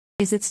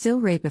Is it still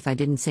rape if I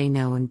didn't say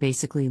no and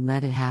basically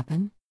let it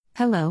happen?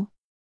 Hello?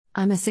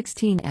 I'm a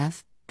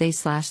 16F,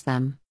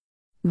 they/them.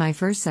 My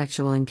first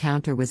sexual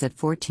encounter was at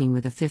 14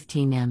 with a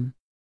 15M.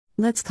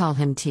 Let's call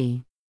him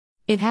T.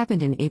 It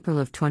happened in April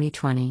of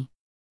 2020.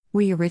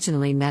 We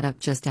originally met up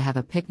just to have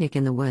a picnic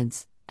in the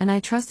woods, and I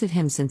trusted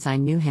him since I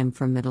knew him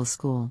from middle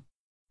school.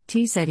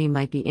 T said he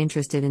might be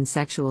interested in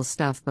sexual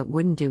stuff but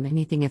wouldn't do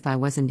anything if I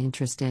wasn't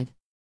interested.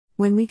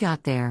 When we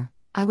got there,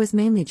 I was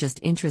mainly just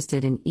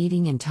interested in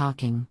eating and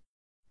talking.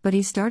 But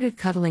he started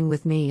cuddling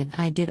with me and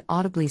I did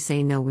audibly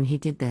say no when he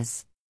did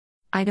this.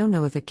 I don't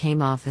know if it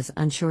came off as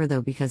unsure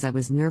though because I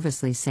was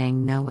nervously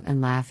saying no and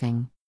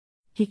laughing.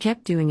 He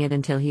kept doing it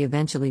until he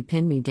eventually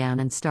pinned me down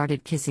and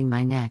started kissing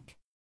my neck.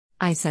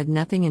 I said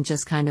nothing and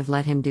just kind of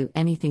let him do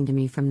anything to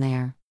me from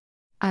there.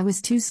 I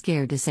was too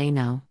scared to say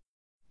no.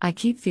 I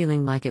keep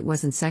feeling like it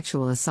wasn't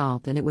sexual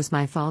assault and it was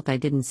my fault I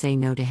didn't say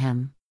no to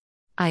him.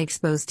 I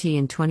exposed T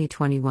in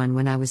 2021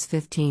 when I was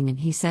 15 and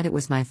he said it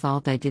was my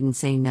fault I didn't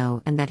say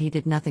no and that he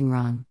did nothing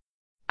wrong.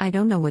 I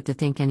don't know what to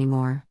think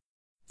anymore.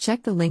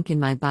 Check the link in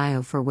my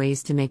bio for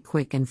ways to make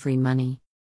quick and free money.